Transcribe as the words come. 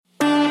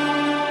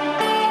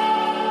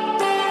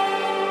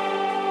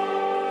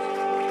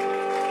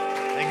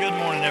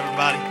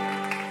everybody.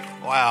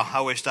 Wow,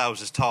 I wished I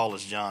was as tall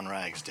as John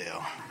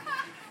Ragsdale.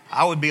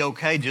 I would be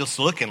okay just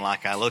looking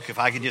like I look if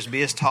I could just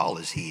be as tall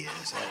as he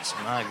is. That's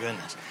my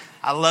goodness.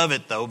 I love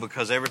it, though,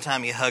 because every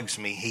time he hugs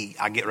me,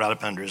 I get right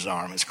up under his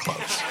arm. It's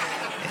close.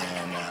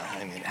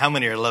 And how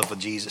many are in love with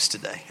Jesus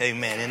today?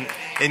 Amen.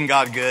 Isn't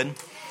God good?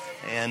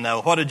 And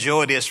what a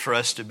joy it is for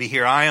us to be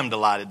here. I am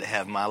delighted to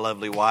have my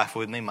lovely wife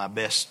with me, my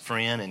best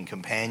friend and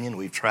companion.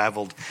 We've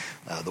traveled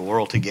the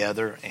world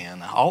together,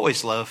 and I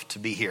always love to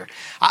be here.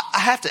 I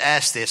have to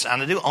ask this,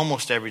 and I do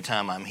almost every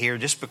time I'm here,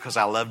 just because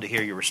I love to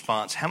hear your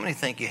response. How many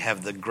think you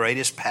have the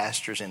greatest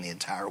pastors in the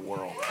entire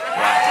world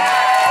right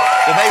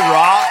here? Do they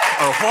rock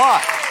or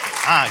what?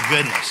 My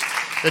goodness.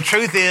 The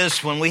truth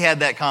is, when we had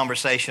that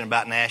conversation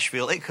about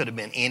Nashville, it could have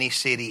been any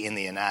city in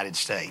the United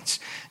States,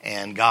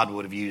 and God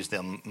would have used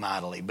them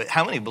mightily. But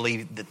how many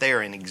believe that they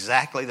are in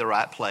exactly the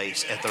right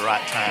place at the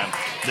right time,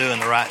 doing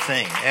the right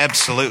thing?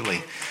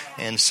 Absolutely.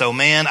 And so,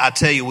 man, I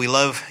tell you, we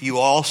love you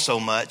all so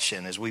much,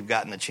 and as we've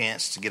gotten a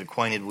chance to get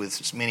acquainted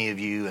with many of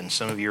you, and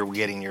some of you are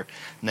getting your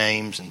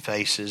names and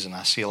faces, and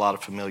I see a lot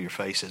of familiar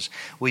faces,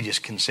 we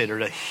just consider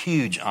it a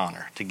huge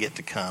honor to get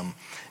to come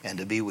and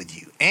to be with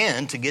you,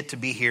 and to get to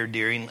be here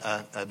during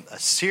a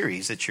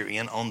series that you're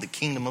in on the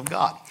kingdom of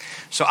God.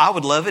 So I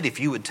would love it if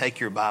you would take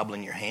your Bible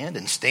in your hand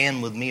and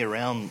stand with me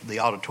around the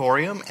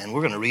auditorium, and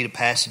we're going to read a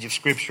passage of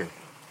Scripture.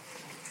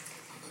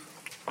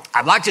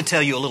 I'd like to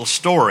tell you a little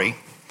story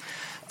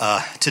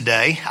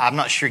today. I'm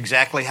not sure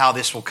exactly how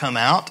this will come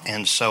out,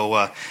 and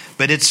so,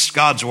 but it's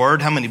God's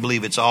Word. How many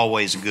believe it's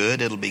always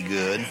good? It'll be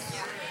good.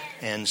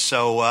 And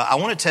so I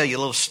want to tell you a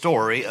little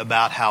story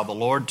about how the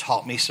Lord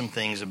taught me some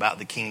things about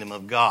the kingdom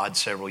of God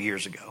several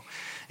years ago.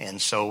 And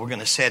so we're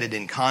going to set it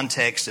in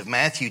context of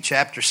Matthew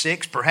chapter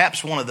 6,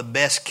 perhaps one of the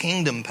best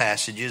kingdom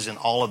passages in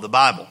all of the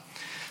Bible.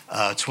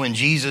 It's when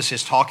Jesus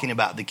is talking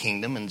about the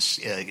kingdom, and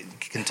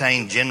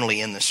contained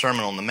generally in the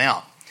Sermon on the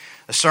Mount.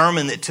 A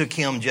sermon that took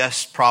him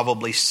just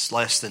probably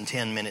less than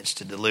 10 minutes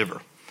to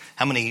deliver.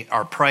 How many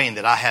are praying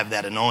that I have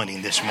that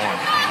anointing this morning?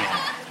 Amen.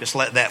 Just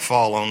let that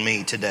fall on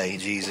me today,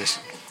 Jesus.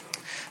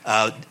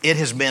 It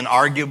has been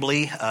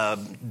arguably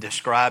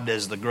described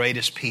as the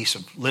greatest piece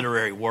of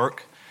literary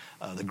work,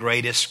 the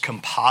greatest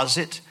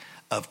composite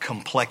of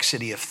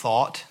complexity of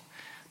thought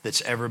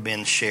that's ever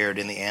been shared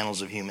in the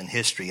annals of human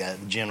history,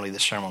 generally the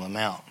Sermon on the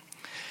Mount.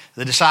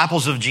 The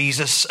disciples of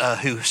Jesus,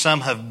 who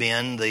some have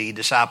been the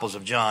disciples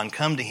of John,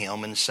 come to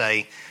him and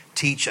say,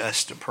 "Teach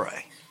us to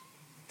pray."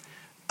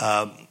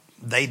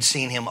 They'd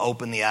seen him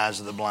open the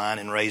eyes of the blind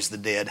and raise the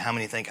dead. How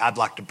many think, I'd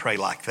like to pray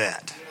like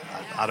that?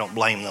 I don't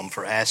blame them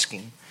for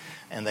asking.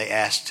 And they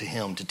asked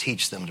him to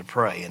teach them to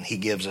pray. And he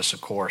gives us, of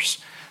course,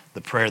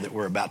 the prayer that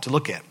we're about to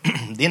look at.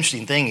 The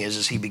interesting thing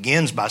is he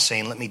begins by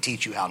saying, let me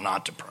teach you how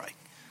not to pray.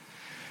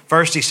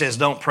 First, he says,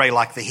 don't pray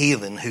like the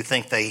heathen who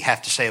think they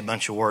have to say a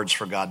bunch of words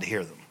for God to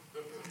hear them.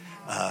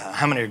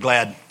 How many are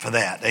glad for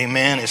that?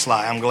 Amen. It's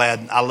like, I'm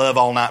glad. I love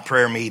all-night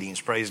prayer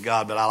meetings, praise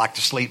God, but I like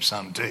to sleep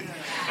some too.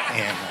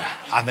 And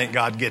I think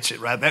God gets it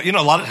right. You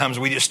know, a lot of times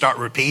we just start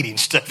repeating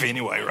stuff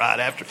anyway, right?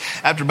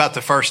 After about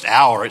the first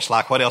hour, it's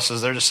like, what else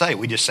is there to say?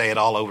 We just say it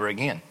all over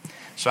again.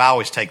 So I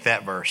always take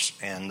that verse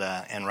and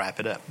wrap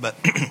it up. But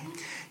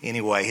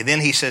anyway,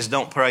 then he says,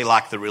 don't pray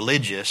like the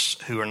religious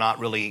who are not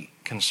really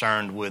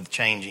concerned with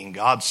changing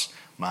God's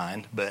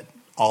mind, but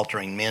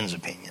altering men's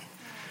opinion.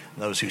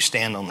 Those who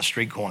stand on the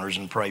street corners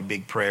and pray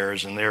big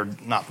prayers, and they're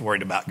not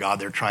worried about God.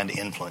 They're trying to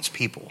influence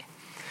people.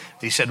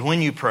 He said, when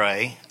you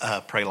pray,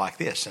 pray like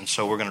this. And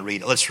so we're going to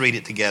read it. Let's read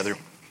it together.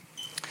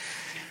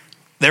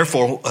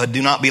 Therefore,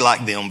 do not be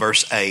like them,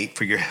 verse 8,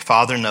 for your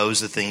Father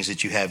knows the things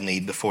that you have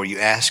need before you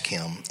ask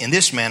him. In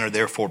this manner,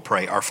 therefore,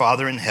 pray, our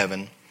Father in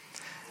heaven,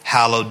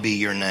 hallowed be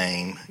your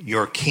name.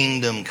 Your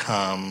kingdom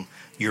come,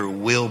 your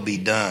will be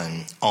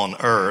done on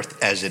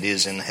earth as it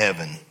is in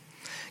heaven.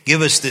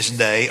 Give us this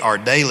day our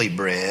daily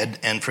bread,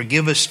 and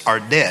forgive us our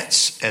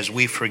debts as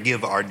we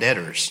forgive our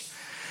debtors.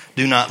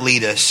 Do not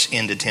lead us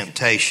into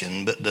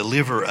temptation, but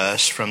deliver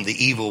us from the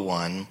evil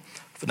one.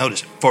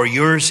 Notice, for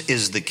yours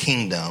is the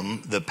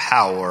kingdom, the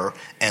power,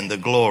 and the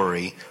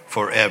glory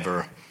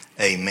forever.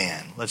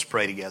 Amen. Let's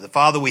pray together.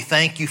 Father, we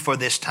thank you for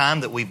this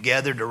time that we've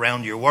gathered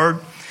around your word.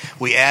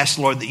 We ask,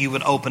 Lord, that you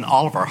would open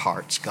all of our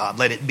hearts, God.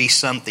 Let it be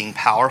something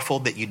powerful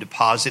that you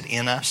deposit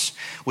in us.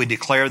 We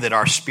declare that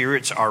our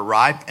spirits are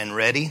ripe and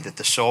ready, that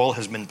the soil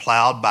has been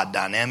plowed by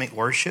dynamic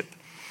worship.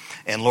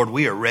 And Lord,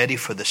 we are ready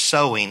for the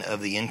sowing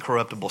of the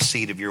incorruptible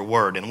seed of your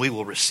word, and we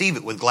will receive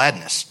it with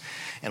gladness.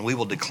 And we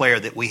will declare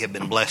that we have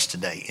been blessed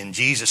today. In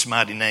Jesus'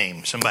 mighty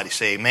name, somebody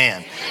say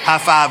amen. High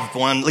five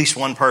at least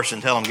one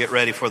person. Tell them, get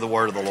ready for the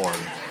word of the Lord.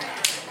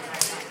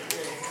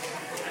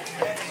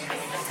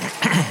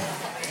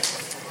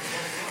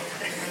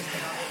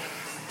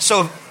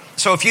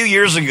 So a few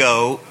years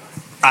ago,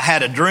 I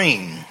had a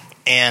dream.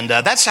 And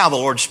that's how the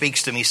Lord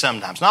speaks to me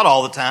sometimes. Not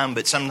all the time,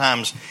 but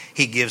sometimes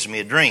he gives me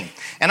a dream.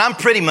 And I'm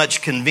pretty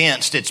much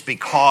convinced it's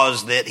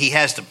because that he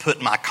has to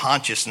put my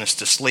consciousness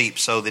to sleep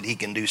so that he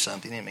can do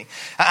something in me.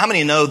 How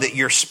many know that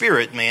your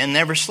spirit, man,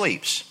 never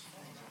sleeps?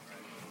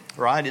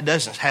 right? It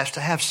doesn't. It has to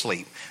have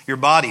sleep. Your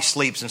body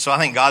sleeps. And so I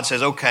think God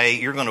says, okay,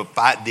 you're going to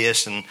fight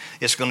this, and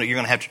you're going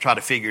to have to try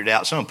to figure it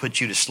out. So I'm going to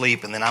put you to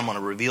sleep, and then I'm going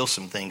to reveal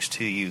some things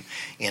to you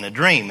in a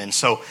dream. And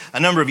so a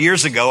number of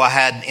years ago,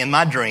 in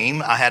my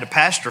dream, I had a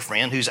pastor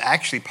friend who's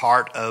actually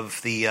part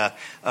of the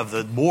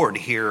board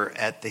here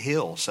at the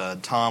Hills,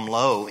 Tom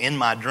Lowe, in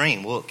my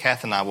dream. Well,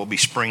 Kath and I will be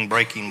spring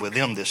breaking with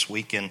them this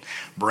week in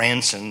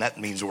Branson. That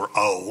means we're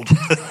old.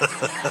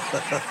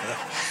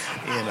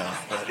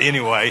 But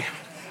anyway,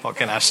 what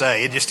can I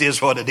say? It just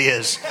is what it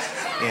is,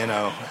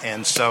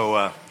 And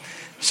so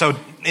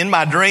in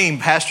my dream,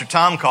 Pastor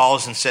Tom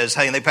calls and says,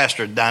 hey, and they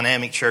pastor a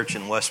dynamic church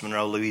in West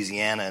Monroe,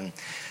 Louisiana. And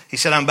he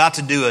said, I'm about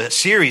to do a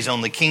series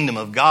on the kingdom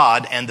of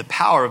God and the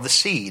power of the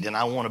seed. And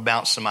I want to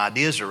bounce some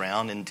ideas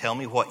around and tell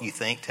me what you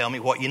think. Tell me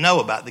what you know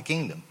about the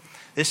kingdom.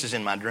 This is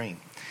in my dream.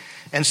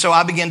 And so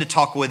I began to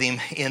talk with him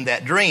in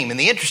that dream. And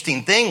the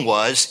interesting thing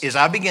is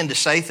I began to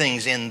say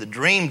things in the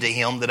dream to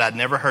him that I'd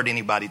never heard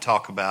anybody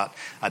talk about.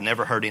 I'd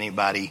never heard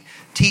anybody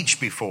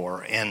teach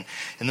before. And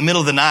in the middle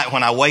of the night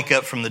when I wake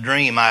up from the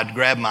dream, I'd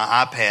grab my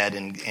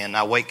iPad and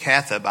I wake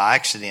Kath up by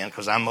accident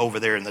because I'm over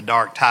there in the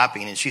dark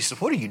typing. And she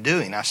said, what are you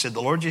doing? I said,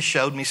 the Lord just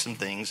showed me some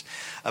things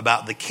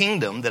about the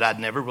kingdom that I'd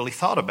never really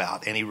thought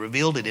about. And he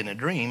revealed it in a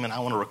dream, and I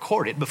want to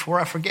record it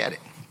before I forget it.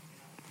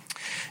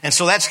 And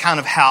so that's kind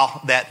of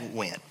how that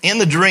went. In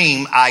the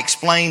dream, I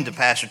explained to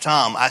Pastor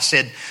Tom, I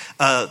said,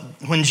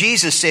 when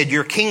Jesus said,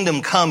 your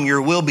kingdom come,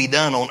 your will be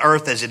done on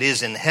earth as it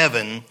is in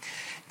heaven,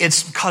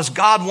 it's because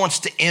God wants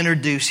to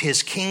introduce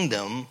his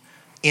kingdom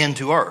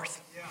into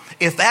earth.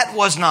 If that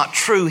was not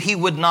true, he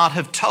would not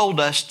have told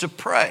us to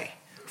pray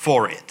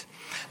for it.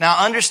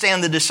 Now,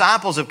 understand the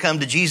disciples have come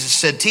to Jesus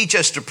and said, teach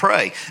us to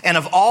pray. And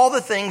of all the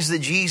things that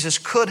Jesus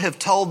could have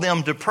told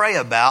them to pray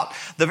about,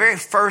 the very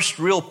first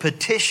real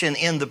petition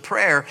in the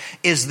prayer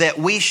is that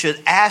we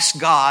should ask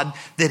God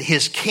that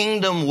his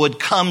kingdom would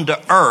come to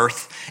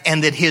earth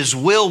and that his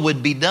will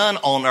would be done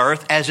on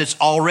earth as it's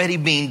already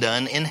being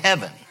done in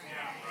heaven.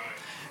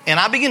 And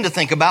I began to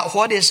think about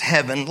what is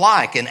heaven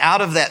like? And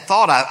out of that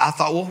thought, I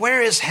thought, well, where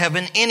is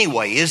heaven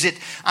anyway?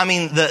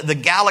 The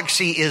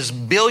galaxy is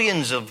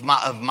billions of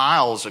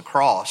miles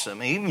across.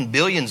 Even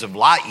billions of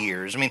light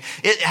years.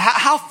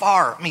 How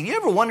far? You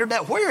ever wondered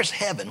that? Where is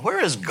heaven?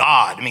 Where is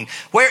God?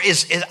 Where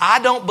is I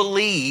don't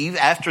believe,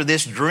 after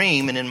this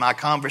dream and in my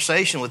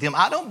conversation with him,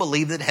 I don't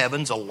believe that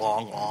heaven's a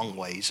long, long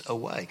ways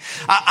away.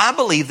 I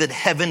believe that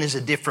heaven is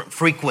a different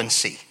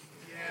frequency.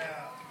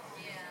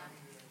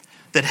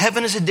 That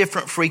heaven is a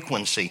different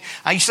frequency.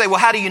 You say, well,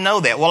 how do you know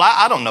that? Well,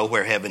 I don't know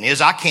where heaven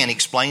is. I can't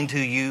explain to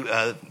you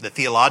the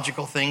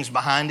theological things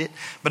behind it.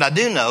 But I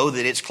do know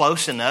that it's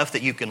close enough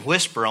that you can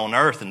whisper on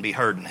earth and be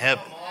heard in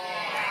heaven.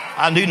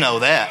 I do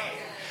know that.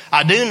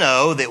 I do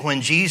know that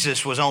when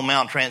Jesus was on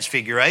Mount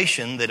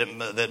Transfiguration,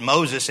 that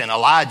Moses and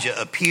Elijah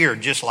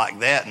appeared just like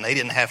that, and they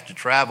didn't have to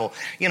travel.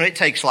 It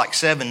takes like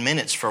 7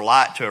 minutes for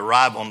light to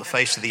arrive on the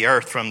face of the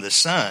earth from the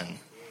sun,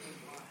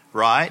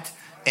 right?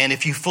 And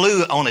if you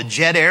flew on a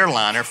jet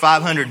airliner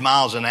 500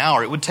 miles an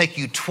hour, it would take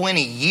you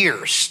 20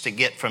 years to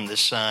get from the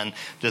sun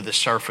to the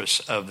surface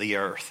of the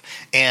earth.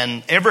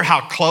 And ever how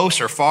close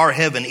or far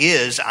heaven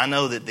is, I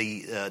know that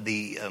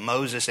the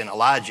Moses and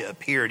Elijah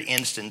appeared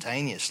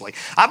instantaneously.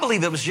 I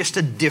believe it was just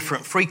a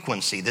different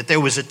frequency, that there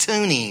was a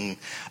tuning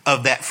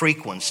of that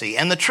frequency.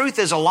 And the truth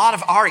is, a lot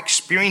of our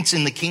experience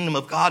in the kingdom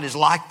of God is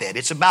like that.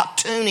 It's about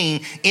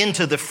tuning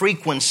into the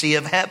frequency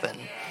of heaven.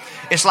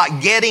 It's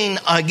like getting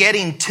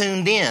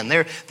tuned in.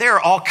 There are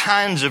all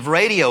kinds of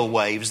radio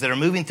waves that are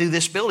moving through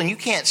this building. You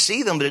can't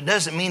see them, but it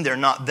doesn't mean they're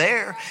not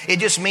there. It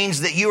just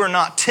means that you are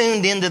not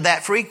tuned into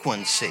that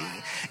frequency.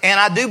 And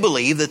I do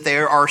believe that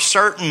there are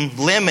certain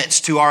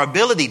limits to our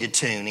ability to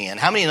tune in.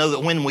 How many know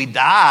that when we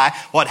die,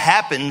 what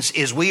happens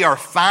is we are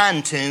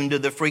fine-tuned to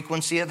the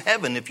frequency of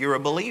heaven if you're a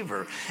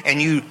believer.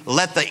 And you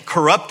let the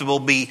corruptible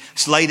be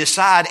laid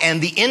aside and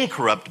the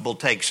incorruptible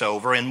takes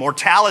over. And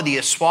mortality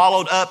is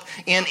swallowed up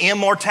in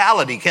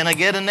immortality. Can I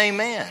get an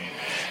amen?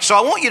 So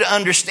I want you to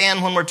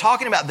understand when we're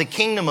talking about the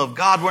kingdom of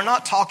God, we're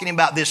not talking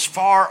about this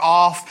far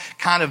off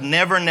kind of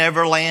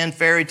never land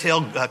fairy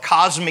tale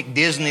cosmic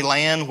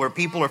Disneyland where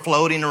people are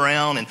floating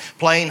around and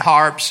playing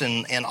harps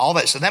and all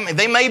that. So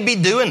they may be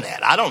doing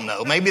that. I don't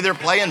know. Maybe they're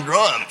playing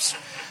drums.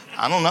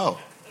 I don't know.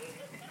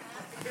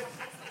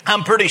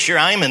 I'm pretty sure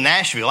I'm in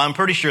Nashville. I'm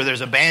pretty sure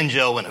there's a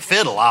banjo and a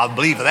fiddle. I'll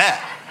believe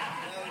that.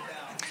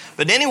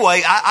 But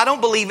anyway, I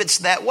don't believe it's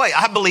that way.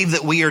 I believe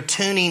that we are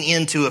tuning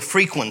into a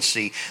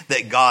frequency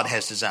that God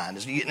has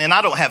designed. And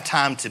I don't have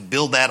time to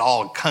build that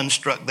all,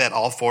 construct that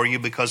all for you,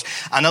 because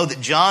I know that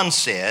John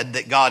said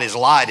that God is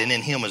light and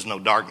in him is no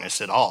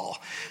darkness at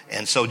all.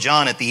 And so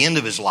John, at the end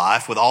of his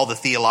life, with all the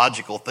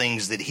theological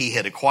things that he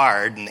had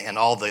acquired and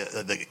all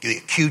the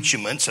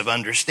accoutrements of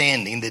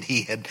understanding that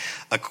he had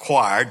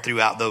acquired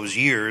throughout those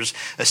years,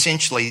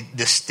 essentially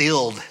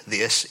distilled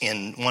this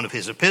in one of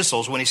his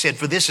epistles when he said,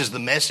 for this is the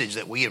message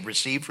that we have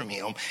received from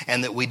him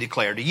and that we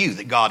declare to you,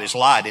 that God is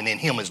light and in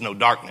him is no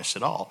darkness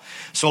at all.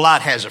 So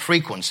light has a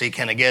frequency.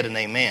 Can I get an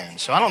amen?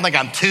 So I don't think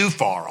I'm too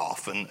far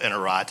off in a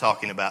ride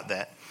talking about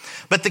that.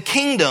 But the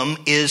kingdom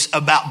is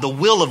about the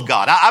will of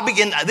God.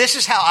 This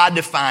is how I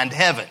defined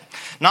heaven.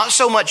 Not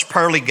so much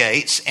pearly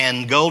gates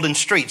and golden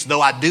streets,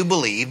 though I do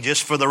believe,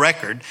 just for the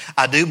record,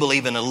 I do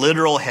believe in a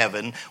literal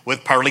heaven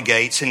with pearly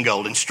gates and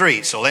golden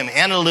streets.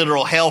 And a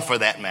literal hell for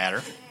that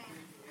matter.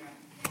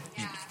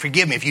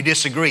 Forgive me if you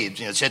disagree.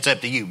 It's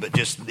up to you, but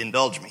just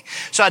indulge me.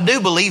 So I do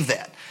believe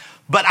that.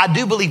 But I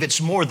do believe it's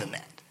more than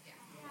that.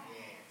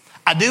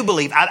 I do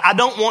believe, I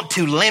don't want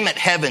to limit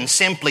heaven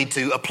simply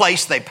to a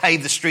place they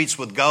pave the streets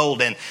with gold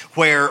and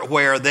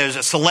where there's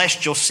a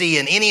celestial sea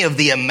and any of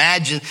the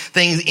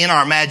things in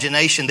our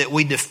imagination that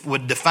we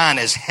would define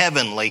as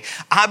heavenly.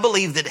 I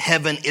believe that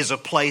heaven is a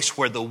place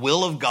where the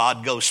will of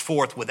God goes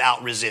forth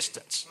without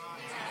resistance.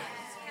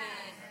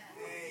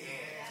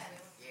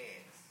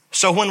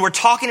 So when we're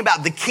talking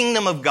about the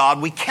kingdom of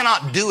God, we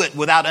cannot do it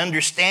without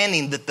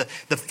understanding that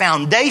the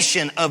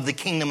foundation of the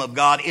kingdom of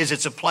God is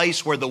it's a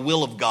place where the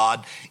will of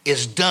God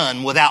is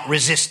done without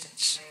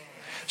resistance.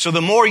 So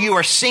the more you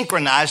are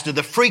synchronized to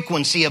the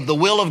frequency of the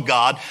will of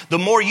God, the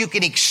more you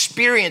can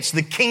experience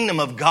the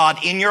kingdom of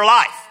God in your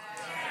life.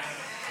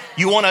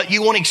 You want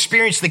to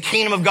experience the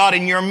kingdom of God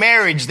in your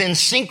marriage, then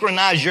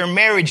synchronize your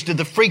marriage to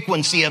the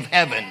frequency of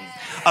heaven.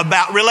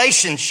 About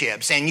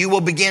relationships, and you will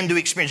begin to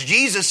experience.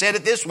 Jesus said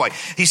it this way.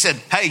 He said,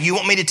 hey, you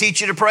want me to teach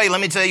you to pray? Let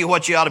me tell you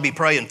what you ought to be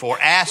praying for.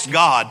 Ask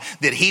God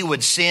that He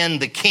would send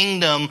the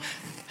kingdom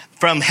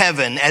from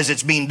heaven as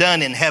it's being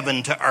done in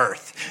heaven to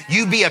earth.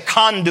 You be a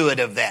conduit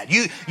of that.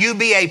 You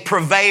be a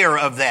purveyor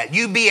of that.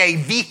 You be a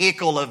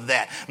vehicle of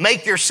that.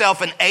 Make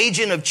yourself an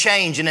agent of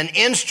change and an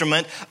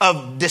instrument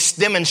of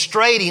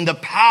demonstrating the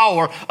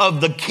power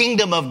of the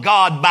kingdom of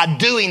God by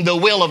doing the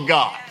will of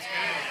God.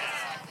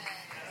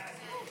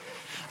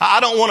 I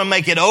don't want to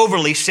make it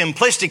overly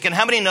simplistic. And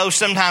how many know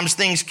sometimes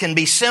things can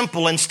be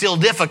simple and still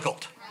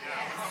difficult?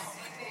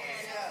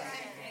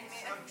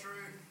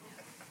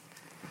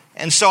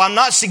 And so I'm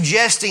not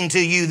suggesting to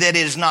you that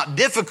it is not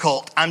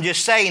difficult. I'm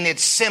just saying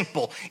it's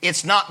simple.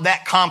 It's not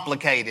that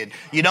complicated.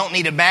 You don't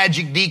need a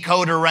magic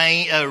decoder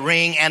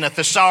ring and a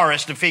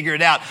thesaurus to figure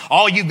it out.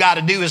 All you got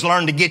to do is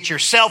learn to get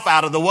yourself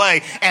out of the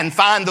way and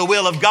find the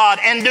will of God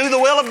and do the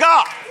will of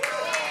God.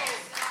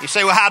 You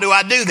say, well, how do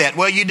I do that?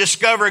 Well, you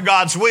discover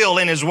God's will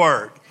in His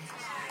Word.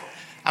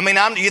 I mean,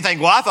 you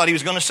think, well, I thought he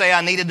was going to say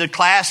I needed a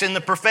class in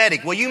the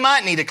prophetic. Well, you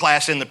might need a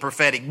class in the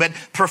prophetic, but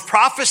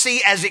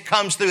prophecy as it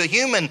comes through a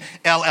human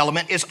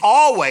element is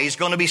always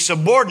going to be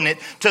subordinate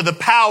to the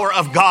power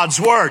of God's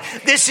Word.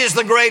 This is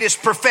the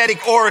greatest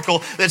prophetic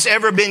oracle that's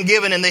ever been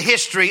given in the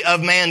history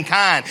of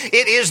mankind.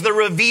 It is the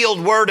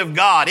revealed Word of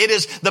God. It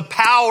is the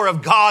power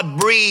of God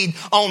breathed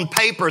on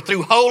paper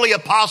through holy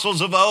apostles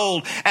of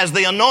old as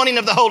the anointing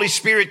of the Holy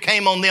Spirit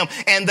came on them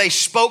and they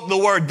spoke the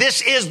Word.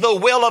 This is the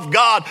will of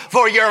God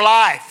for your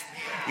life.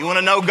 You want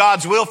to know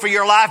God's will for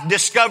your life?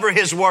 Discover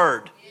His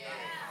Word.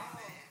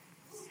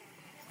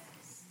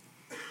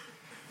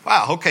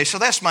 Wow, okay, so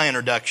that's my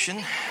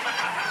introduction.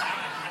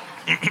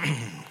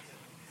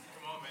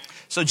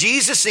 So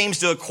Jesus seems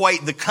to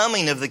equate the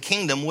coming of the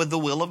kingdom with the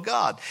will of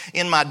God.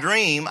 In my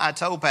dream, I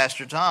told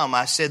Pastor Tom,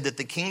 I said that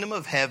the kingdom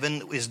of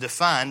heaven is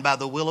defined by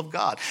the will of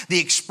God. The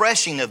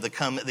expression of the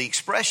coming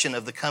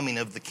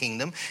of the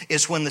kingdom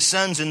is when the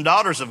sons and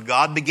daughters of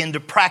God begin to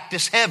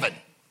practice heaven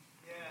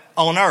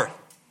on earth.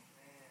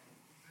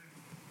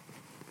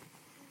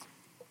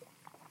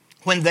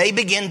 When they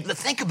begin to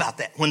think about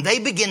that, when they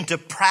begin to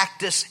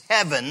practice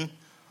heaven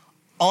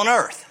on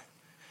earth,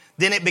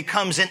 then it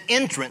becomes an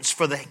entrance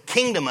for the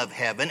kingdom of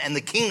heaven and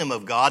the kingdom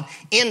of God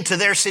into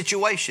their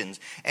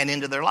situations and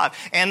into their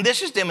life. And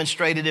this is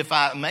demonstrated, if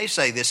I may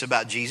say this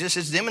about Jesus,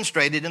 it's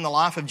demonstrated in the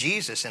life of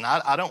Jesus. And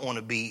I don't want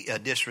to be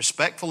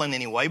disrespectful in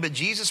any way, but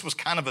Jesus was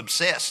kind of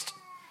obsessed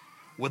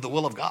with the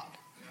will of God.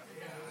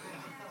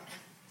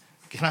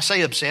 Can I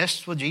say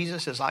obsessed with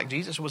Jesus? It's like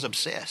Jesus was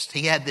obsessed.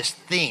 He had this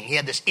thing. He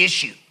had this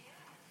issue.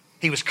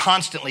 He was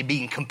constantly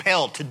being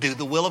compelled to do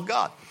the will of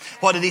God.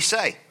 What did he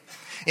say?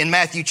 In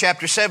Matthew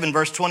chapter 7,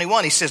 verse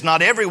 21, he says,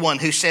 "Not everyone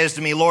who says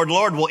to me, 'Lord,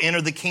 Lord,' will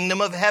enter the kingdom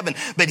of heaven,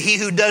 but he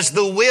who does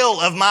the will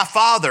of my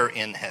Father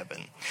in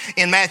heaven."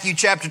 In Matthew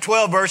chapter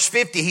 12, verse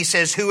 50, he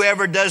says,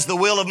 "Whoever does the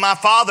will of my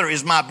Father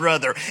is my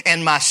brother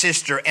and my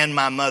sister and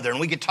my mother."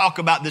 And we could talk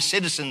about the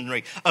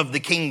citizenry of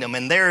the kingdom,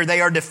 and there they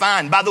are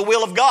defined by the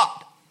will of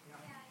God.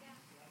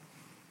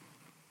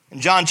 In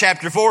John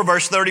chapter 4,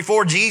 verse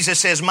 34, Jesus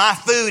says, "My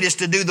food is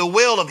to do the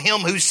will of him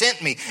who sent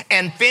me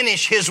and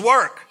finish his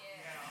work."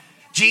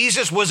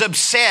 Jesus was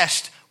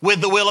obsessed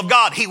with the will of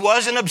God. He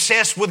wasn't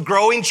obsessed with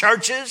growing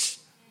churches.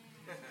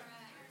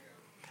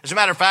 As a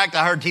matter of fact,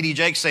 I heard T.D.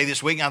 Jakes say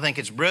this week, and I think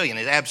it's brilliant.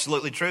 It's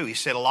absolutely true. He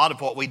said a lot of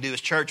what we do as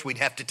church, we'd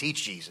have to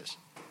teach Jesus.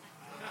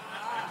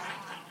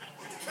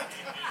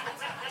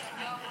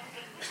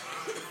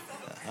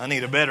 I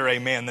need a better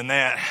amen than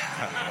that.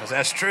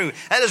 That's true.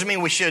 That doesn't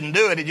mean we shouldn't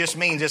do it. It just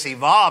means it's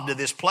evolved to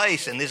this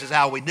place and this is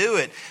how we do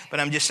it. But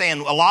I'm just saying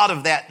a lot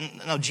of that,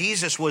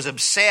 Jesus was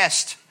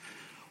obsessed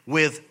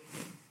with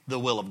the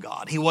will of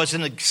God. He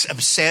wasn't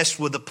obsessed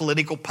with the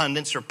political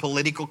pundits or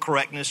political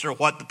correctness or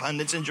what the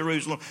pundits in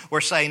Jerusalem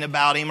were saying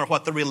about him or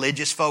what the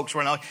religious folks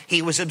were knowing.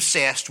 He was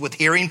obsessed with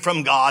hearing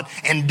from God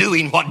and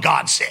doing what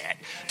God said.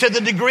 To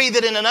the degree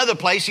that in another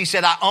place he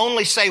said, I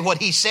only say what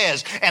he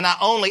says and I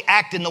only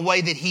act in the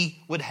way that he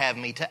would have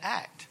me to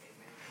act.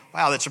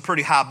 Wow, that's a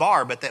pretty high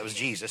bar, but that was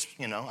Jesus,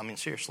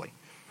 seriously.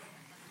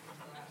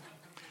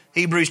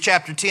 Hebrews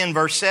chapter 10,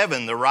 verse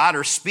 7, the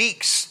writer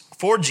speaks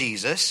for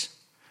Jesus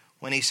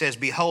when he says,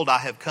 behold, I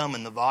have come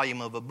in the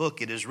volume of a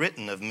book. It is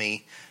written of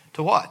me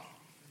to what?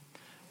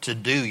 To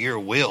do your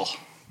will,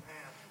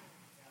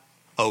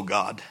 O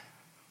God.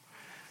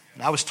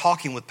 And I was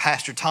talking with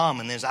Pastor Tom,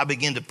 and as I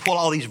began to pull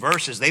all these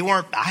verses,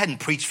 I hadn't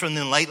preached from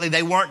them lately.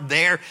 They weren't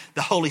there.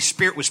 The Holy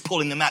Spirit was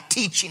pulling them out,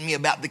 teaching me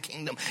about the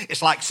kingdom.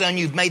 It's like, son,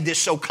 you've made this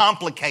so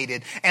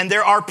complicated. And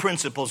there are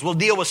principles. We'll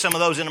deal with some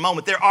of those in a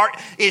moment. There are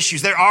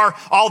issues. There are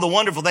all the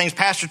wonderful things.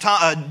 Pastor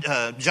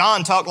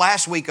John talked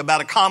last week about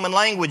a common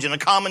language and a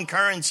common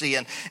currency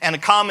and a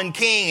common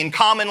king and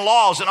common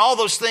laws and all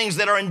those things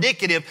that are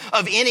indicative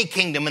of any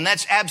kingdom. And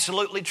that's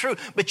absolutely true.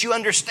 But you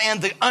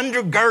understand the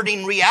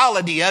undergirding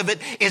reality of it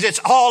is it's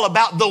all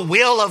about the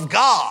will of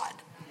God.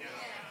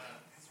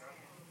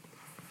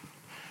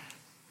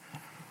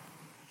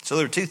 So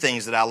there are two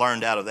things that I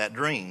learned out of that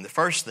dream. The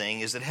first thing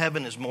is that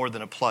heaven is more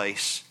than a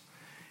place.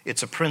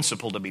 It's a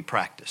principle to be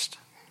practiced.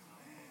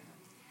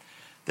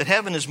 That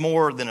heaven is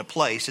more than a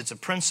place. It's a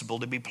principle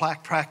to be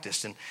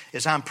practiced. And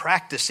as I'm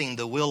practicing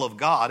the will of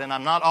God, and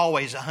I'm not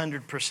always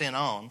 100%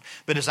 on,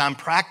 but as I'm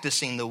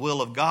practicing the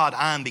will of God,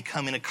 I'm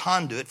becoming a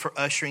conduit for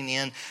ushering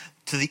in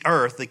to the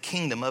earth, the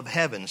kingdom of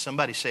heaven.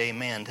 Somebody say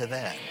amen to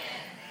that. Amen.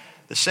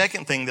 The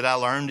second thing that I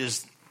learned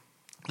is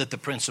that the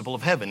principle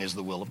of heaven is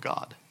the will of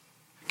God.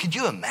 Could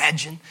you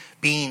imagine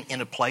being in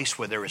a place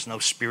where there is no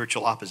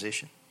spiritual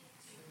opposition?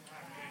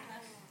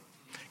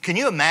 Can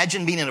you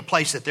imagine being in a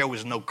place that there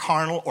was no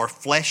carnal or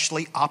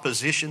fleshly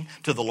opposition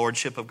to the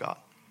lordship of God?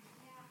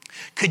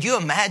 Could you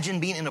imagine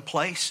being in a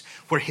place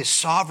where his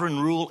sovereign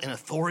rule and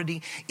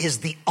authority is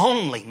the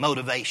only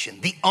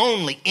motivation, the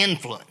only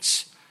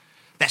influence?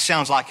 That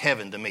sounds like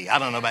heaven to me. I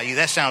don't know about you.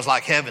 That sounds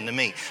like heaven to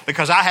me.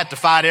 Because I have to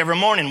fight every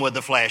morning with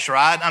the flesh,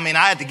 right? I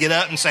have to get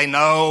up and say,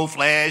 no,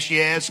 flesh,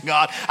 yes,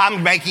 God.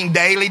 I'm making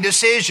daily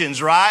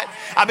decisions, right?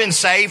 I've been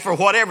saved for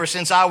whatever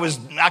since I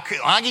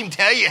can even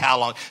tell you how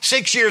long.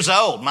 6 years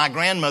old. My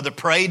grandmother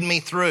prayed me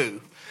through,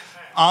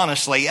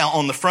 honestly,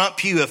 on the front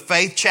pew of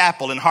Faith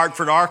Chapel in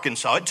Hartford,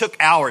 Arkansas. It took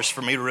hours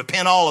for me to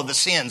repent all of the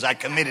sins I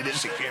committed at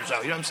 6 years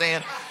old. You know what I'm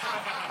saying?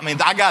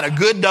 I got a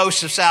good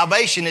dose of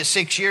salvation at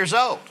 6 years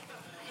old.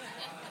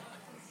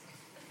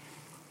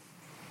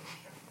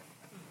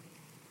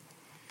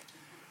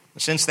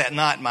 Since that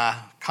night, my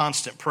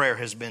constant prayer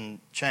has been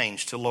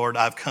changed to, Lord,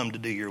 I've come to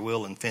do your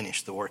will and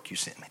finish the work you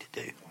sent me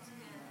to do.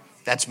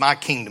 That's my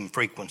kingdom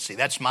frequency.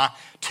 That's my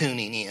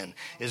tuning in,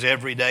 is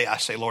every day I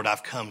say, Lord,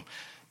 I've come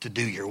to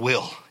do your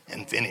will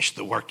and finish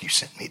the work you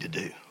sent me to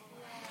do.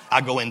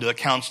 I go into a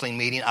counseling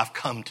meeting, I've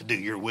come to do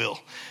your will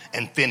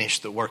and finish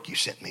the work you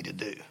sent me to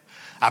do.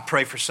 I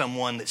pray for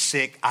someone that's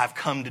sick, I've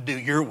come to do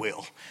your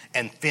will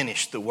and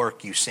finish the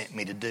work you sent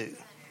me to do.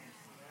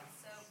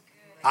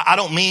 I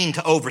don't mean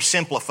to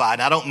oversimplify it.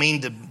 I don't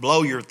mean to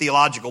blow your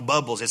theological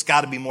bubbles. It's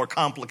got to be more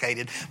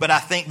complicated. But I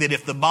think that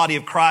if the body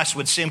of Christ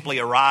would simply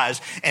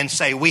arise and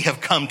say, we have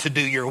come to do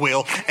your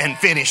will and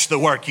finish the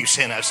work you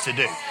sent us to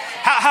do.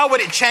 How would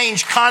it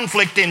change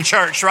conflict in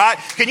church, right?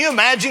 Can you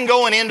imagine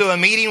going into a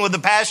meeting with the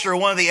pastor or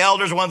one of the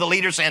elders or one of the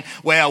leaders saying,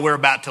 well, we're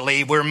about to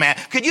leave, we're mad.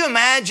 Could you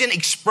imagine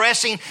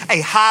expressing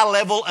a high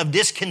level of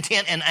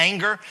discontent and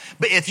anger?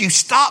 But if you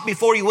stopped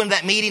before you went to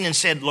that meeting and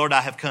said, Lord,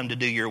 I have come to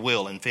do your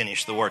will and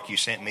finish the work you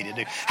sent me to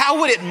do. How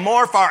would it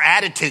morph our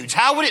attitudes?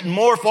 How would it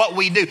morph what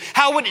we do?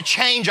 How would it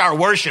change our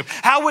worship?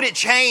 How would it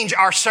change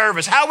our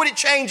service? How would it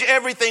change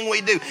everything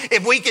we do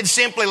if we could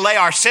simply lay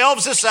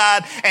ourselves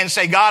aside and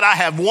say, God, I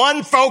have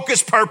one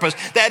focused purpose,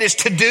 that is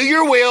to do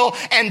your will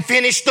and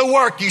finish the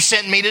work you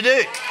sent me to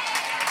do.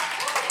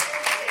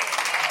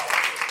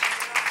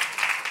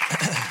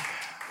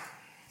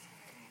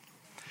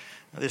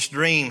 This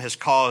dream has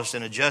caused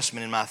an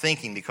adjustment in my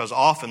thinking because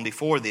often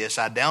before this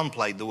I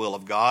downplayed the will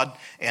of God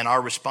and our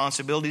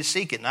responsibility to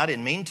seek it. And I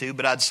didn't mean to,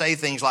 but I'd say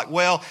things like,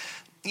 well,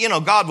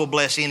 God will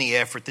bless any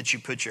effort that you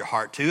put your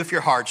heart to if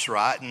your heart's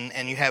right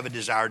and you have a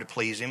desire to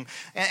please Him.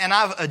 And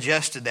I've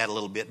adjusted that a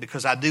little bit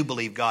because I do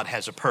believe God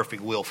has a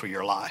perfect will for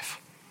your life.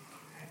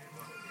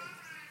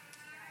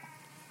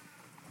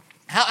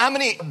 How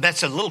many,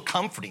 that's a little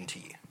comforting to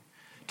you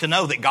to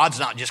know that God's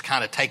not just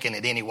kind of taking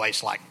it anyway.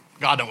 It's like,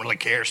 God don't really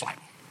care. It's like,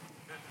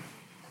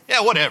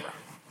 yeah, whatever.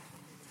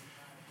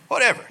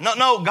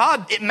 No,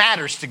 God, it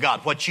matters to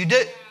God what you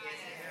do.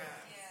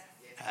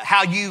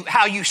 How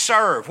you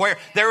serve, where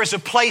there is a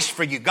place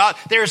for you. God,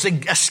 there is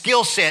a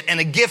skill set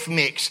and a gift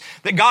mix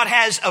that God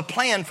has a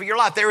plan for your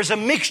life. There is a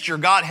mixture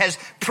God has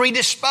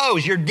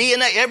predisposed. Your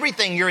DNA,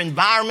 everything, your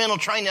environmental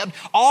training,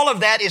 all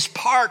of that is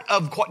part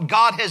of what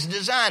God has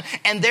designed.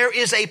 And there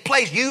is a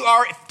place. You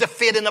are to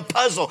fit in a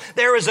puzzle.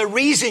 There is a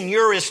reason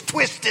you're as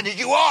twisted as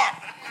you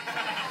are.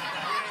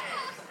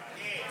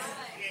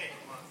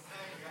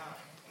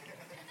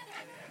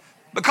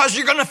 Because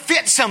you're going to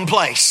fit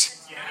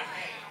someplace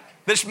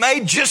that's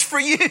made just for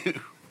you.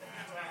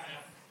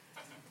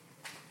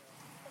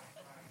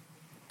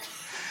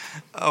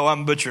 Oh,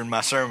 I'm butchering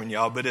my sermon,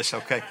 y'all, but it's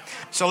okay.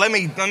 So let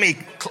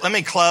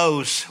me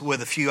close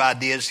with a few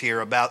ideas here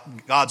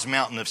about God's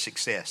mountain of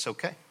success,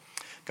 okay?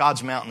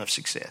 God's mountain of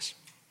success.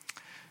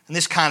 And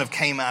this kind of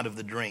came out of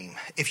the dream.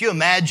 If you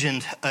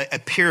imagined a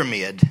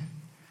pyramid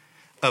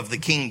of the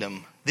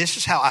kingdom, this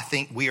is how I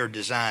think we are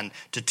designed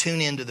to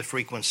tune into the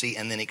frequency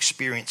and then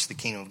experience the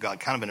kingdom of God.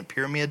 Kind of in a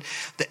pyramid.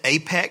 The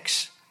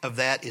apex of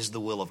that is the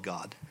will of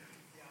God.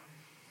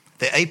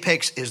 The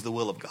apex is the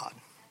will of God.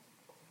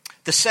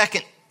 The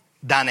second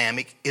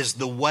dynamic is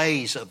the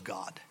ways of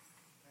God.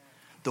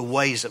 The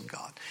ways of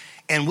God.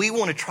 And we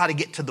want to try to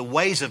get to the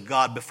ways of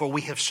God before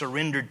we have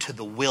surrendered to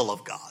the will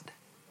of God.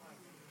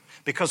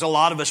 Because a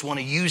lot of us want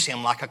to use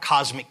him like a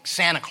cosmic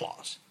Santa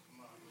Claus.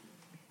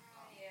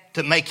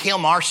 To make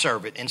him our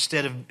servant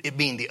instead of it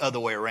being the other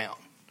way around.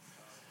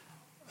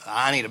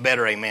 I need a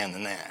better amen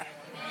than that.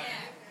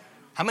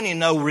 How many of you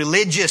know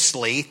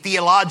religiously,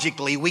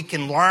 theologically, we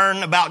can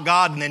learn about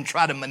God and then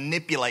try to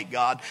manipulate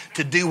God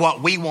to do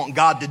what we want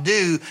God to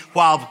do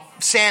while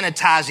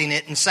sanitizing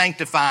it and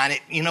sanctifying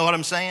it? You know what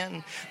I'm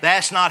saying?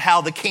 That's not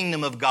how the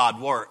kingdom of God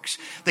works.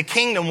 The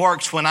kingdom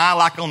works when I,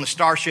 like on the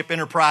Starship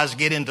Enterprise,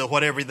 get into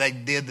whatever they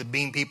did to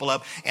beam people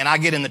up, and I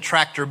get in the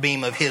tractor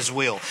beam of his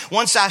will.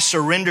 Once I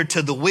surrender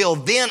to the will,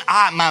 then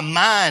my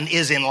mind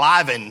is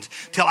enlivened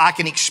till I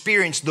can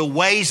experience the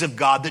ways of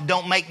God that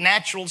don't make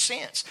natural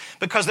sense.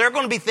 Because there are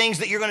going to be things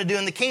that you're going to do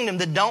in the kingdom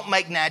that don't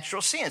make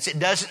natural sense. It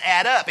doesn't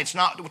add up. It's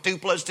not 2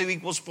 +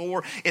 2 =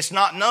 4. It's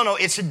not, no,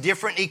 it's a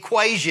different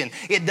equation.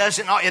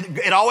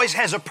 It always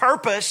has a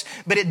purpose,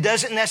 but it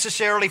doesn't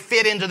necessarily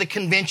fit into the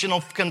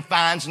conventional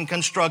confines and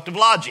constructive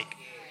logic.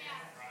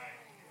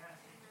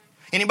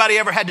 Anybody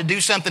ever had to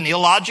do something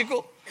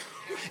illogical?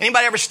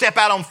 Anybody ever step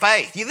out on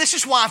faith? This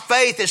is why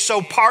faith is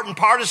so part and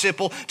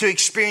participle to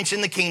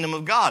experiencing the kingdom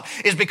of God.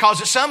 Is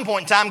because at some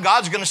point in time,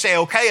 God's going to say,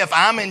 okay, if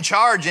I'm in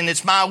charge and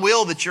it's my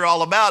will that you're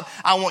all about,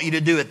 I want you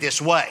to do it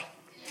this way.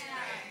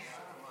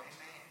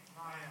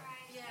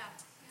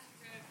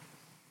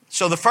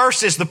 So the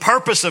first is the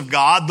purpose of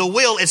God, the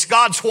will. It's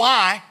God's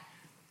why,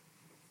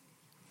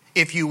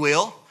 if you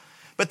will.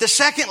 But the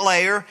second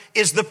layer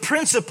is the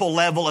principle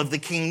level of the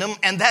kingdom,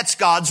 and that's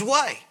God's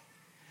way.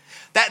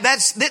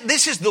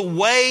 This is the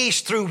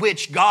ways through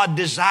which God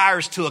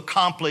desires to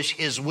accomplish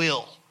his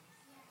will.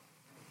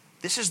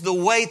 This is the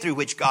way through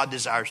which God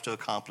desires to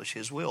accomplish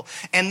his will.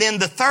 And then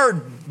the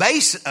third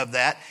base of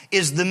that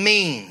is the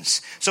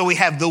means. So we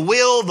have the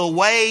will, the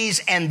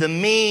ways, and the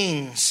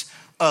means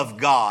of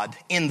God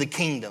in the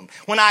kingdom.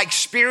 When I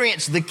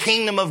experience the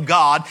kingdom of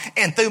God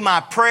and through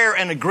my prayer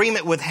and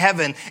agreement with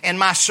heaven and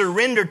my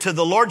surrender to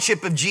the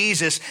lordship of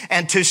Jesus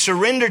and to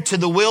surrender to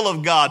the will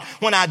of God,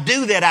 when I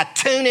do that, I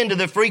tune into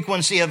the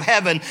frequency of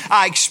heaven.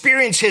 I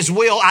experience his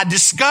will. I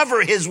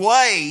discover his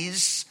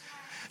ways.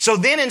 So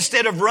then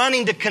instead of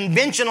running to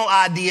conventional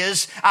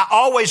ideas, I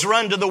always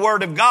run to the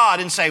word of God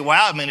and say,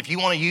 well, I mean, if you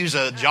want to use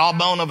a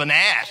jawbone of an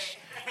ass,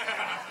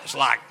 it's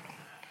like,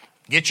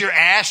 get your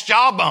ass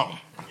jawbone.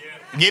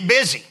 Get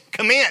busy.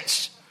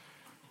 Commence.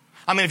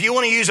 I mean, if you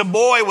want to use a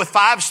boy with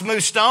 5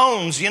 smooth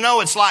stones,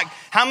 it's like,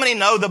 how many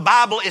know the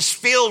Bible is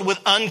filled with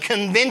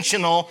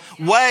unconventional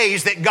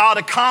ways that God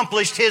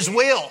accomplished his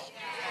will?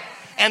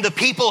 And the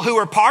people who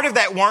were part of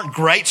that weren't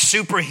great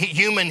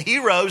superhuman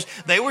heroes.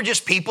 They were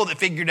just people that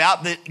figured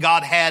out that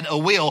God had a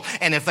will.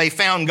 And if they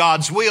found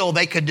God's will,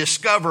 they could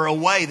discover a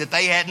way that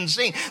they hadn't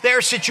seen. There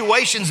are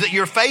situations that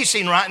you're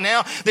facing right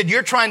now that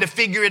you're trying to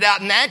figure it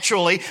out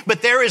naturally,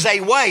 but there is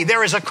a way.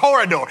 There is a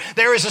corridor.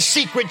 There is a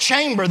secret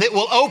chamber that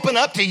will open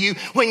up to you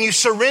when you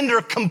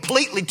surrender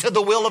completely to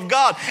the will of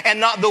God and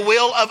not the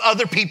will of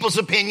other people's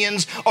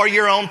opinions or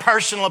your own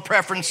personal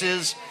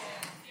preferences.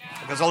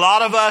 Because a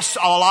lot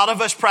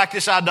of us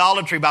practice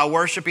idolatry by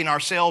worshiping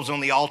ourselves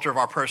on the altar of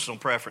our personal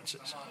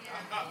preferences.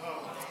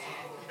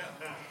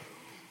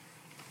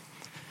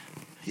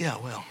 Yeah,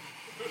 well.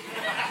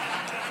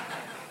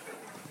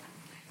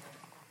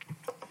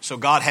 So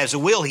God has a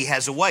will. He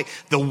has a way.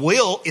 The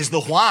will is the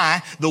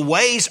why. The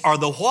ways are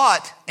the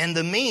what. And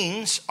the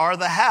means are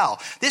the how.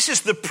 This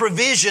is the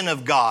provision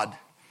of God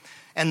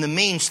and the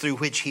means through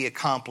which he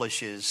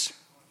accomplishes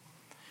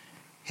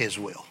his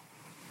will.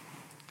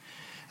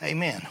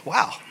 Amen.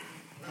 Wow.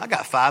 I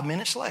got 5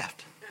 minutes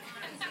left.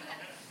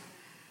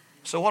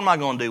 So what am I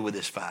going to do with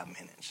this 5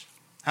 minutes?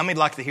 How many would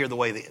like to hear the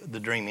way the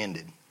dream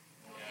ended?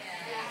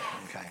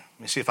 Okay. Let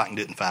me see if I can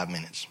do it in 5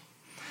 minutes.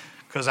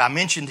 Because I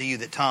mentioned to you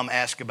that Tom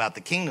asked about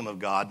the kingdom of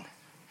God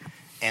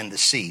and the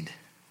seed.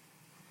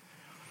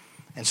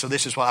 And so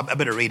this is why I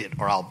better read it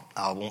or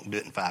I won't do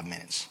it in 5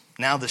 minutes.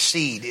 Now the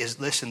seed is,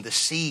 listen, the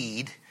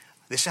seed,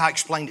 this is how I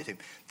explained it to him.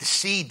 The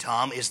seed,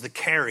 Tom, is the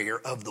carrier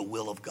of the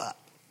will of God.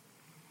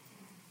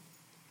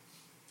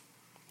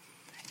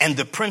 And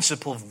the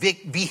principal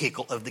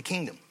vehicle of the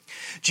kingdom.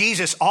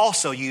 Jesus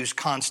also used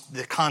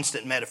the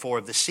constant metaphor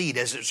of the seed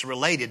as it's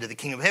related to the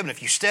kingdom of heaven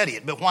if you study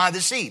it. But why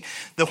the seed?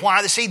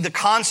 Why the seed? The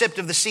concept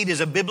of the seed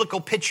is a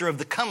biblical picture of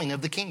the coming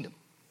of the kingdom.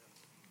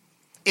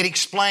 It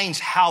explains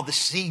how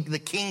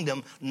the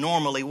kingdom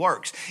normally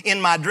works. In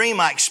my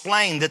dream, I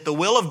explained that the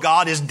will of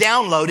God is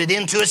downloaded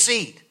into a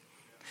seed.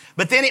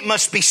 But then it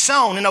must be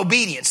sown in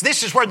obedience.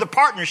 This is where the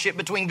partnership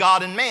between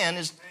God and man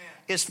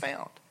is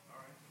found.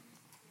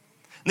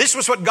 This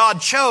was what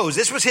God chose.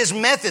 This was His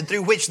method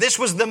this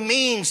was the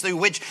means through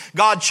which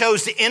God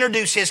chose to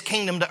introduce His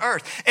kingdom to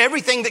earth.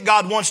 Everything that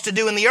God wants to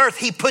do in the earth,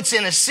 He puts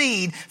in a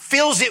seed,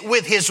 fills it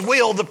with His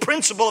will, the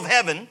principle of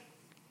heaven,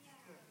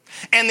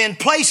 and then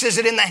places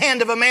it in the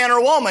hand of a man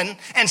or woman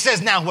and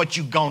says, now what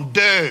you gonna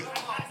do?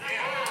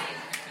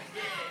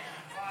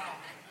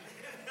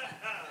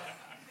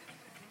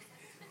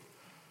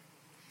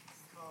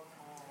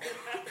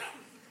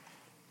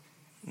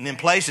 And then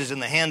places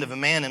in the hand of a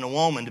man and a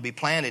woman to be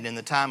planted in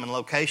the time and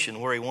location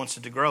where he wants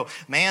it to grow.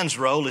 Man's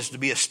role is to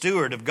be a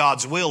steward of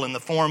God's will in the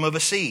form of a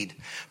seed.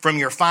 From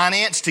your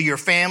finance to your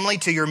family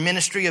to your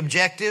ministry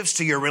objectives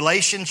to your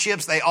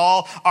relationships, they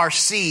all are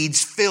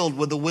seeds filled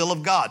with the will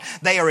of God.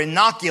 They are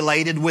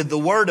inoculated with the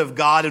Word of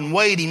God and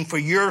waiting for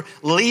your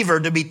lever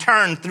to be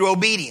turned through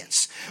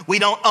obedience. We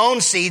don't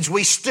own seeds,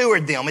 we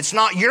steward them. It's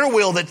not your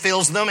will that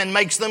fills them and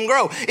makes them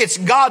grow. It's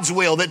God's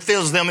will that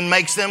fills them and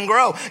makes them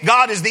grow.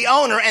 God is the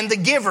owner and the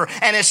giver,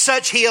 and as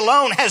such, He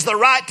alone has the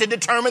right to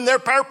determine their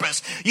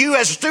purpose. You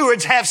as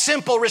stewards have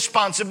simple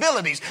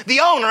responsibilities.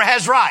 The owner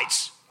has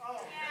rights.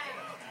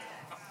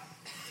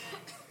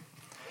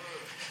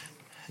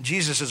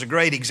 Jesus is a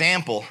great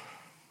example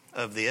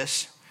of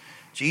this.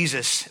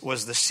 Jesus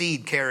was the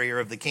seed carrier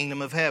of the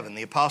kingdom of heaven.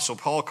 The Apostle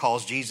Paul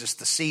calls Jesus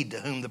the seed to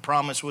whom the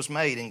promise was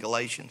made in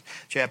Galatians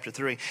chapter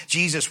 3.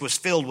 Jesus was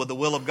filled with the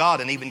will of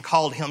God and even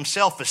called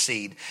Himself a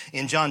seed.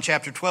 In John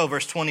chapter 12,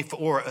 verse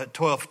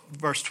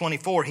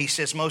 24, He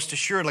says, most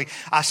assuredly,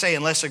 I say,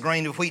 unless a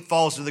grain of wheat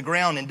falls to the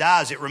ground and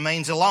dies, it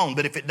remains alone.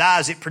 But if it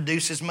dies, it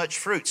produces much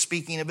fruit,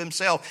 speaking of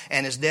Himself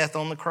and His death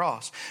on the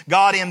cross.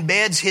 God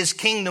embeds His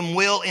kingdom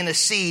will in a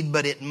seed,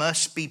 but it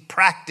must be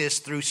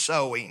practiced through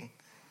sowing.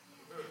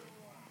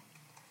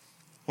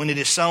 When it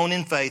is sown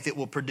in faith, it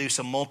will produce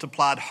a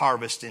multiplied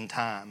harvest in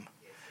time.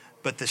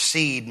 But the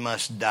seed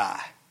must die.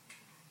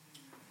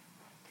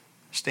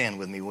 Stand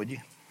with me, would you?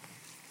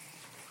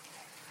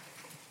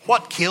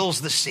 What kills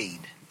the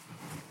seed?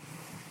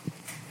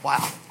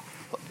 Wow.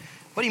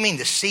 What do you mean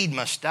the seed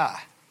must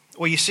die?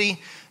 Well, you see,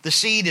 the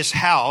seed is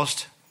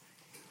housed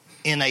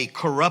in a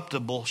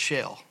corruptible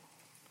shell.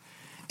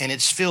 And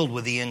it's filled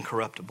with the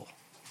incorruptible.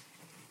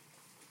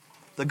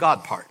 The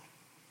God part.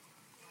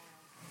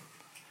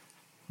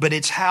 But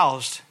it's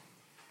housed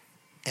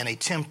in a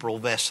temporal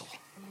vessel.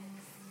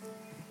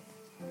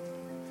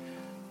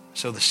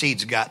 So the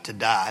seed's got to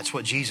die. That's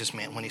what Jesus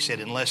meant when He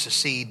said, unless a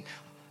seed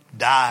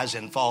dies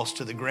and falls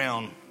to the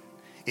ground,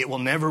 it will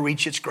never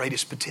reach its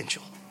greatest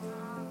potential.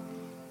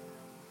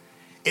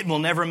 It will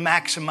never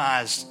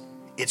maximize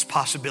its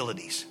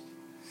possibilities.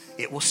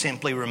 It will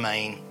simply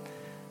remain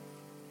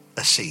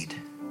a seed.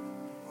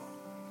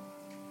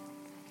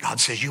 God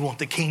says, you want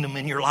the kingdom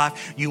in your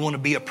life? You want to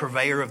be a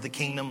purveyor of the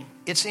kingdom?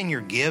 It's in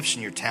your gifts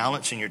and your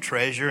talents and your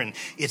treasure. And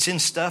it's in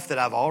stuff that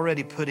I've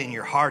already put in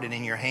your heart and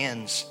in your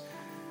hands.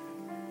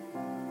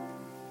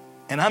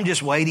 And I'm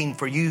just waiting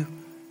for you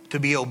to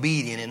be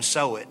obedient and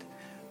sow it.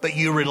 But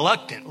you're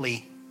reluctant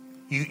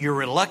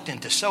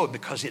to sow it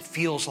because it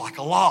feels like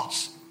a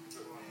loss.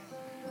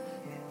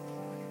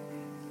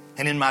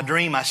 And in my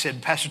dream, I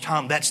said, Pastor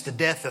Tom, that's the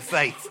death of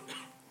faith.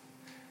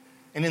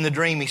 And in the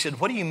dream, he said,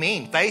 what do you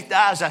mean? Faith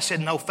dies? I said,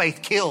 no,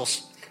 faith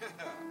kills.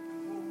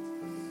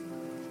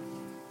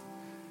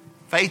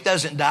 Faith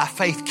doesn't die,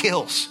 faith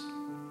kills.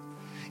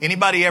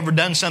 Anybody ever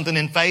done something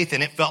in faith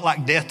and it felt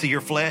like death to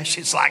your flesh?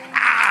 It's like,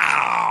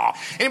 ow.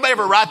 Anybody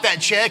ever write that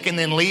check and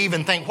then leave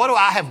and think, what do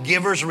I have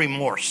giver's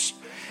remorse?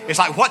 It's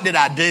like, what did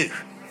I do?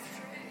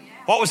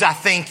 What was I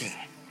thinking?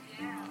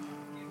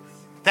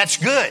 That's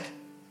good.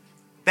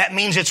 That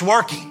means it's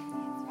working.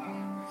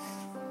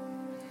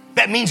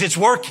 That means it's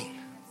working.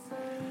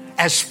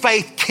 As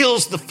faith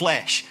kills the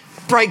flesh,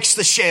 breaks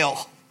the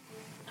shell.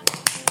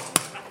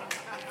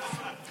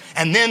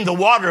 And then the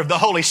water of the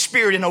Holy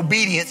Spirit in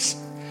obedience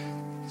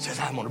says,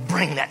 I'm going to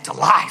bring that to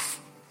life.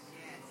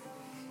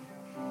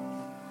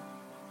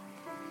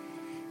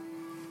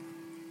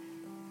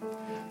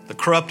 The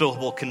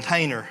corruptible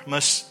container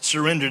must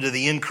surrender to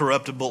the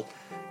incorruptible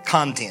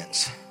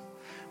contents.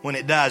 When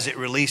it does, it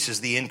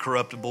releases the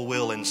incorruptible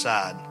will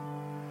inside.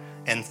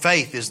 And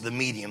faith is the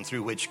medium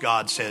through which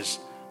God says,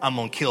 I'm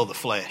going to kill the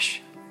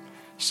flesh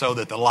so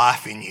that the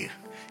life in you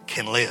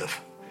can live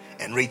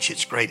and reach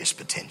its greatest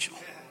potential.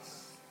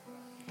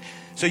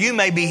 So you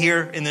may be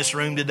here in this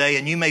room today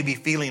and you may be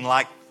feeling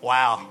like,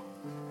 wow,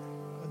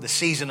 the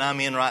season I'm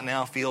in right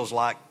now feels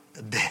like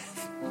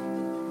death.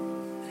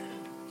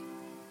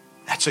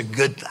 That's a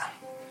good thing.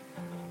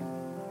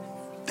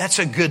 That's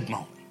a good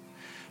moment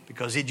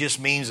because it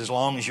just means as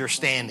long as you're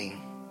standing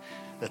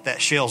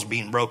that shell's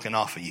being broken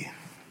off of you.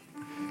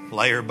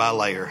 layer by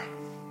layer,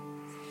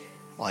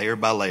 layer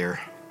by layer.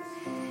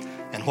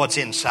 And what's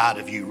inside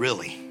of you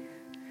really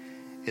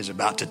is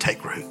about to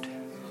take root.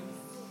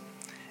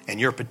 And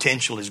your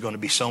potential is going to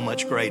be so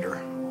much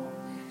greater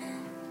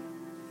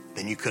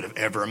than you could have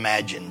ever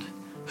imagined.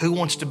 Who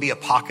wants to be a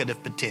pocket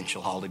of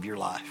potential all of your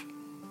life?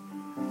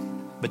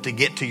 But to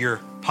get to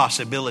your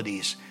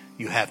possibilities,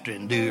 you have to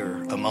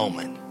endure a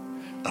moment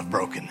of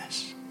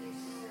brokenness.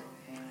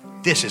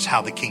 This is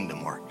how the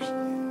kingdom works.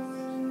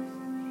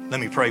 Let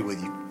me pray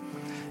with you.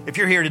 If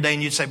you're here today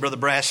and you'd say, Brother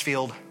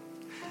Brassfield,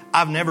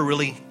 I've never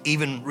really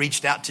even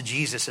reached out to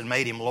Jesus and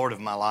made him Lord of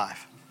my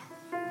life.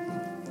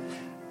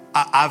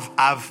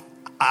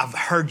 I've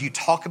heard you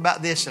talk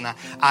about this, and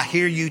I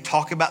hear you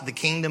talk about the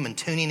kingdom and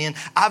tuning in.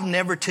 I've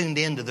never tuned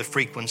into the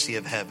frequency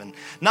of heaven.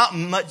 Not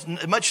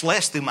much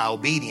less through my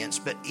obedience,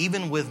 but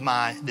even with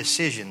my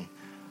decision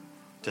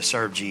to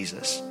serve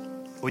Jesus.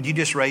 Would you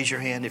just raise your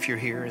hand if you're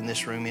here in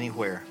this room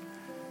anywhere?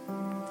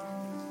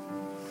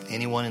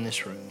 Anyone in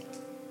this room?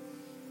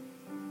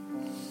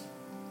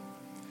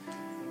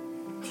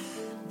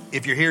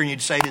 If you're here and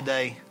you'd say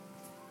today,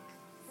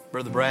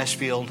 Brother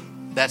Brassfield,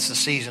 that's the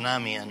season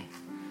I'm in.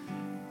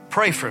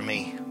 Pray for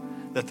me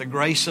that the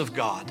grace of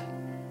God.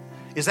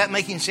 Is that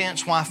making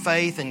sense why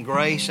faith and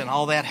grace and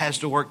all that has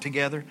to work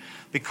together?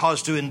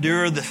 Because to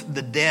endure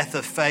the death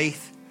of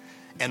faith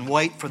and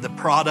wait for the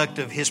product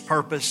of His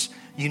purpose,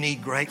 you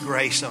need great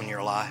grace on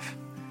your life.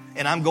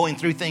 And I'm going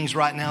through things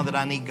right now that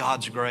I need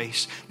God's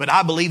grace. But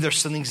I believe there's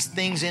some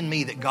things in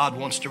me that God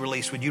wants to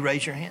release. Would you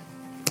raise your hand?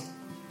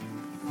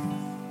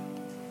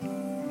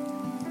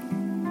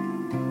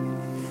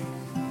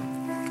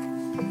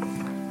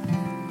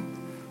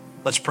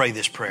 Let's pray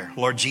this prayer.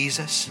 Lord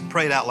Jesus,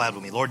 pray it out loud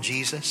with me. Lord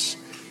Jesus,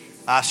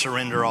 I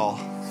surrender all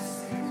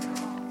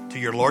to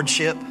your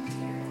lordship,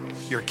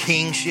 your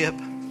kingship.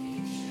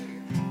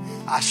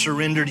 I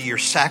surrender to your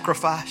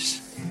sacrifice,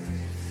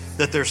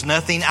 that there's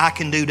nothing I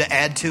can do to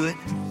add to it.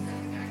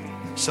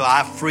 So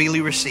I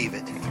freely receive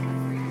it.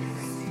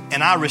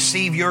 And I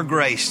receive your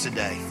grace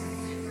today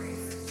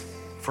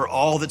for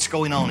all that's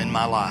going on in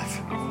my life.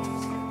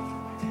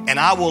 And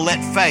I will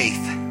let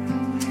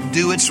faith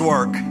do its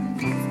work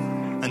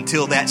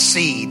until that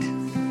seed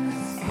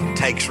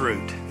takes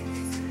root.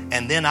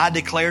 And then I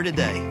declare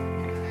today,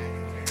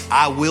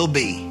 I will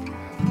be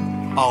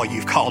all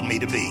you've called me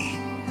to be.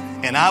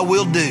 And I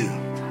will do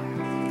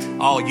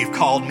all you've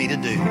called me to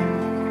do.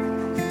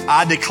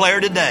 I declare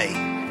today,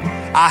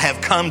 I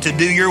have come to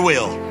do your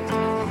will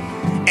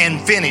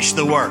and finish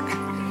the work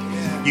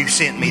you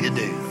sent me to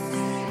do.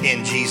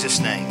 In Jesus'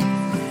 name,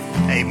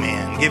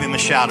 amen. Give him a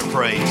shout of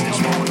praise this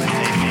morning.